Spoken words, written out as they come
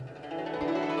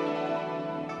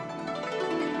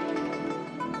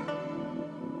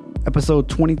episode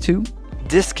 22,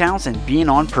 Discounts and Being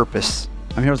on Purpose.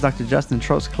 I'm here with Dr. Justin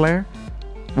Trosclair.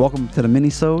 Welcome to the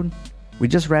mini-sode. We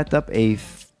just wrapped up a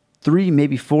 3,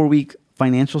 maybe 4 week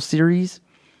financial series.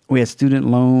 We had student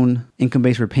loan,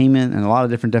 income-based repayment, and a lot of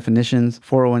different definitions,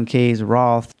 401ks,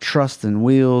 Roth, trust and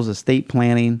wills, estate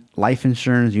planning, life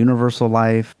insurance, universal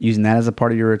life, using that as a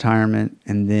part of your retirement.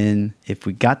 And then if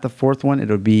we got the fourth one, it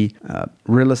would be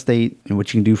real estate and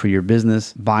what you can do for your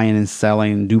business, buying and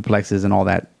selling duplexes and all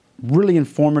that. Really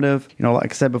informative. You know,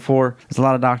 like I said before, there's a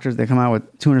lot of doctors that come out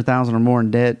with $200,000 or more in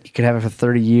debt. You could have it for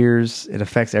 30 years. It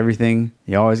affects everything.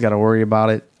 You always got to worry about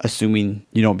it, assuming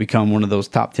you don't become one of those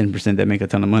top 10% that make a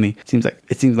ton of money.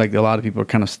 It seems like a lot of people are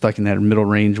kind of stuck in that middle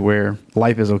range where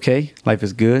life is okay, life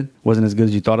is good. Wasn't as good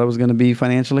as you thought it was going to be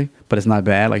financially, but it's not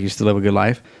bad. Like you still live a good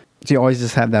life. So you always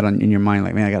just have that in your mind,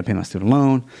 like, man, I got to pay my student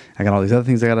loan. I got all these other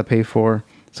things I got to pay for.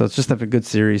 So it's just a good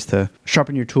series to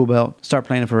sharpen your tool belt, start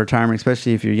planning for retirement,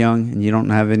 especially if you're young and you don't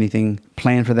have anything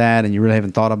planned for that and you really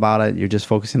haven't thought about it. You're just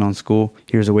focusing on school.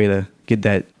 Here's a way to get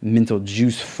that mental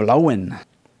juice flowing.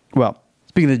 Well,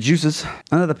 speaking of juices,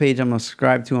 another page I'm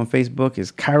subscribed to on Facebook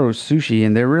is Cairo Sushi,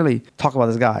 and they really talk about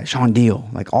this guy, Sean Deal,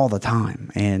 like all the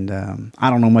time. And I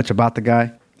don't know much about the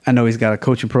guy. I know he's got a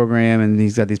coaching program and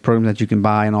he's got these programs that you can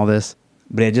buy and all this.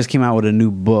 But it just came out with a new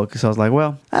book. So I was like,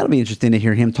 well, that'll be interesting to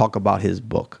hear him talk about his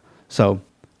book. So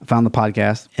I found the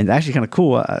podcast, and it's actually kind of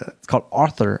cool. It's called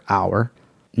Author Hour,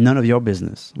 None of Your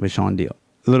Business with Sean Deal.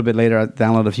 A little bit later, I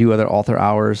downloaded a few other author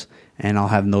hours, and I'll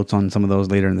have notes on some of those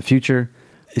later in the future.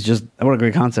 It's just, what a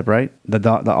great concept, right? The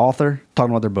author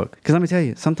talking about their book. Because let me tell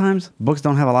you, sometimes books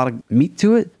don't have a lot of meat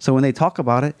to it. So when they talk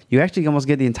about it, you actually almost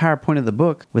get the entire point of the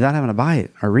book without having to buy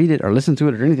it or read it or listen to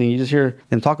it or anything. You just hear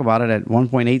them talk about it at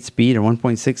 1.8 speed or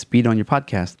 1.6 speed on your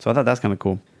podcast. So I thought that's kind of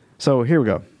cool. So here we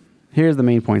go. Here's the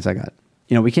main points I got.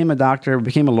 You know, became a doctor,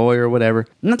 became a lawyer, whatever.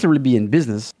 Not to really be in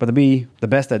business, but to be the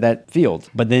best at that field.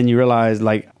 But then you realize,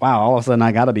 like, wow, all of a sudden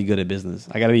I got to be good at business.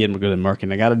 I got to be good at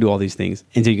marketing. I got to do all these things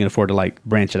until you can afford to, like,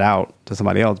 branch it out to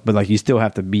somebody else. But, like, you still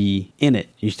have to be in it.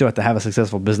 You still have to have a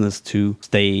successful business to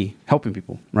stay helping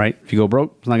people, right? If you go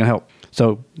broke, it's not going to help.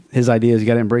 So his idea is you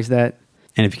got to embrace that.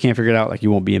 And if you can't figure it out, like,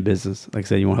 you won't be in business. Like I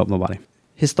said, you won't help nobody.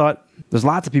 His thought, there's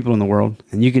lots of people in the world,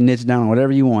 and you can niche down on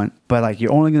whatever you want, but, like,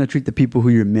 you're only going to treat the people who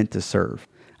you're meant to serve.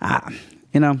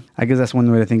 You know, I guess that's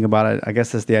one way to think about it. I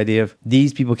guess that's the idea of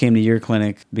these people came to your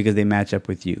clinic because they match up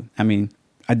with you. I mean,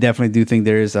 I definitely do think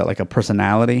there is a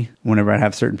personality. Whenever I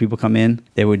have certain people come in,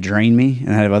 they would drain me,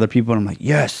 and I have other people, and I'm like,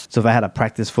 yes. So if I had a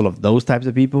practice full of those types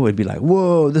of people, it'd be like,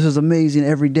 whoa, this is amazing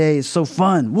every day. It's so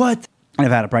fun. What? And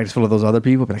if I had a practice full of those other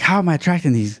people, I'd be like, how am I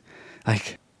attracting these?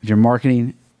 Like, if you're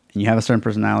marketing and you have a certain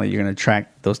personality, you're going to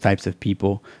attract those types of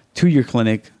people to your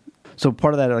clinic. So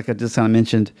part of that, like I just kind of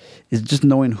mentioned, is just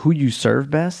knowing who you serve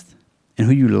best and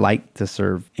who you like to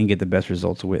serve and get the best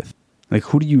results with. Like,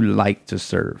 who do you like to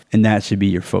serve? And that should be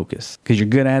your focus because you're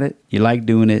good at it. You like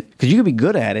doing it because you can be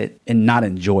good at it and not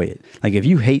enjoy it. Like, if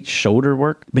you hate shoulder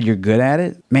work, but you're good at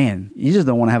it, man, you just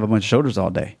don't want to have a bunch of shoulders all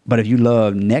day. But if you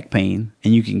love neck pain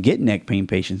and you can get neck pain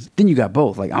patients, then you got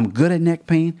both. Like, I'm good at neck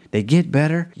pain. They get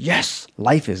better. Yes,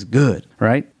 life is good,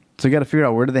 right? So you got to figure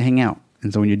out, where do they hang out?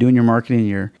 And so when you're doing your marketing,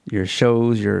 your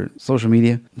shows, your social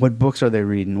media, what books are they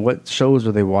reading? What shows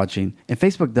are they watching? And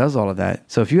Facebook does all of that.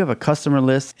 So if you have a customer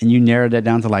list and you narrow that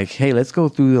down to, like, hey, let's go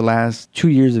through the last 2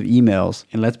 years of emails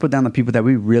and let's put down the people that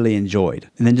we really enjoyed.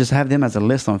 And then just have them as a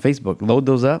list on Facebook. Load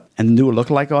those up and do a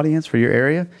lookalike audience for your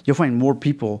area. You'll find more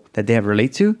people that they have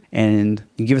relate to, and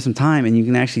you give it some time and you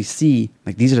can actually see,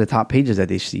 like, these are the top pages that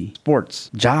they see.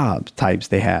 Sports, jobs types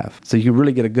they have. So you can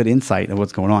really get a good insight of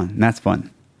what's going on. And that's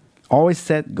fun. Always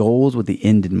set goals with the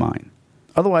end in mind.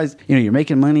 Otherwise, you're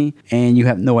making money and you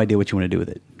have no idea what you want to do with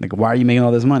it. Like, why are you making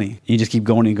all this money? You just keep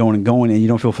going and going and going, and you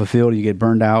don't feel fulfilled. You get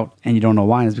burned out and you don't know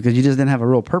why. And it's because you just didn't have a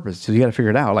real purpose. So you got to figure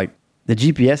it out. Like, the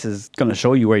GPS is going to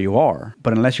show you where you are,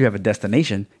 but unless you have a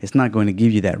destination, it's not going to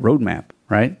give you that roadmap,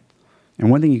 right? And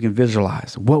one thing you can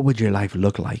visualize, what would your life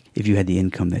look like if you had the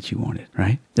income that you wanted,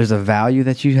 right? There's a value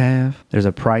that you have, there's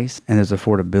a price, and there's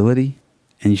affordability.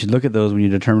 And you should look at those when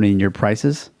you're determining your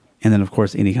prices. And then, of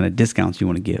course, any kind of discounts you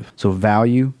want to give. So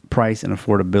value, price, and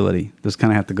affordability, those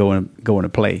kind of have to go into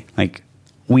play. Like,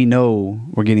 we know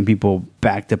we're getting people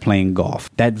back to playing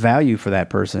golf. That value for that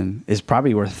person is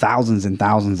probably worth thousands and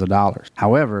thousands of dollars.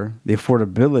 However, the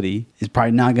affordability is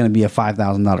probably not going to be a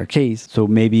 $5,000 case. So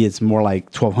maybe it's more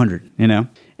like $1,200,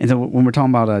 And so when we're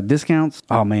talking about discounts,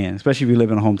 oh man, especially if you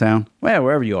live in a hometown, well,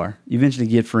 wherever you are, you eventually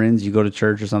get friends, you go to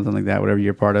church or something like that, whatever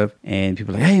you're part of, and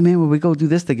people are like, hey man, will we go do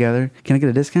this together? Can I get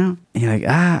a discount? And you're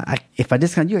like, if I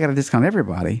discount you, I got to discount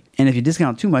everybody. And if you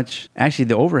discount too much, actually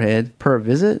the overhead per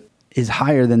visit is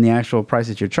higher than the actual price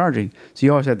that you're charging. So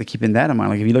you always have to keep in that in mind.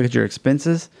 Like if you look at your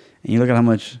expenses and you look at how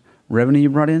much revenue you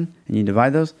brought in and you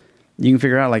divide those, you can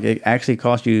figure out like it actually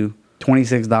cost you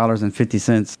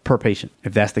 $26.50 per patient.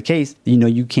 If that's the case,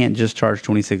 you can't just charge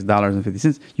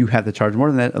 $26.50. You have to charge more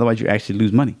than that. Otherwise you actually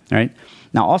lose money. All right.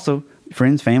 Now also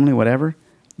friends, family, whatever,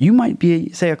 you might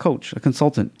be, say, a coach, a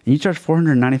consultant, and you charge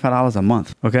 $495 a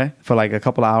month, okay, for like a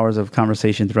couple of hours of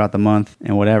conversation throughout the month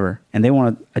and whatever, and they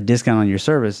want a discount on your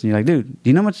service, and you're like, dude, do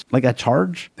you know how much like I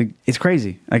charge? Like, it's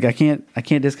crazy. Like I can't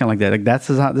discount like that. Like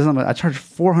I charge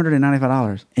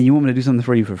 $495, and you want me to do something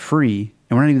for you for free,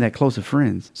 and we're not even that close of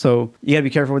friends. So you gotta be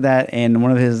careful with that. And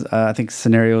one of his, I think,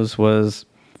 scenarios was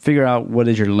figure out what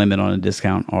is your limit on a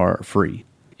discount or free.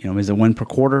 Is it one per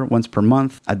quarter, once per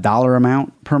month, a dollar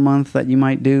amount per month that you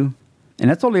might do? And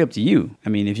that's totally up to you. I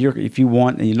mean, if you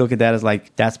want and you look at that as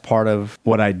like, that's part of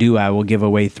what I do, I will give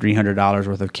away $300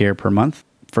 worth of care per month.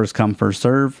 First come, first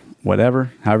serve,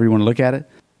 whatever, however you want to look at it.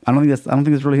 I don't think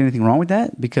there's really anything wrong with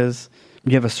that, because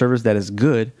you have a service that is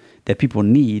good, that people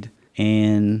need.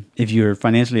 And if you're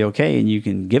financially okay and you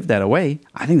can give that away,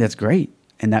 I think that's great.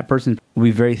 And that person will be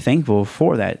very thankful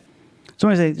for that. So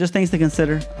I want to say, just things to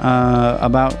consider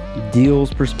about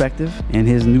Deal's perspective and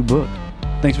his new book.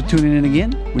 Thanks for tuning in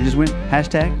again. We just went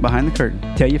 #behind the curtain.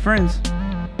 Tell your friends.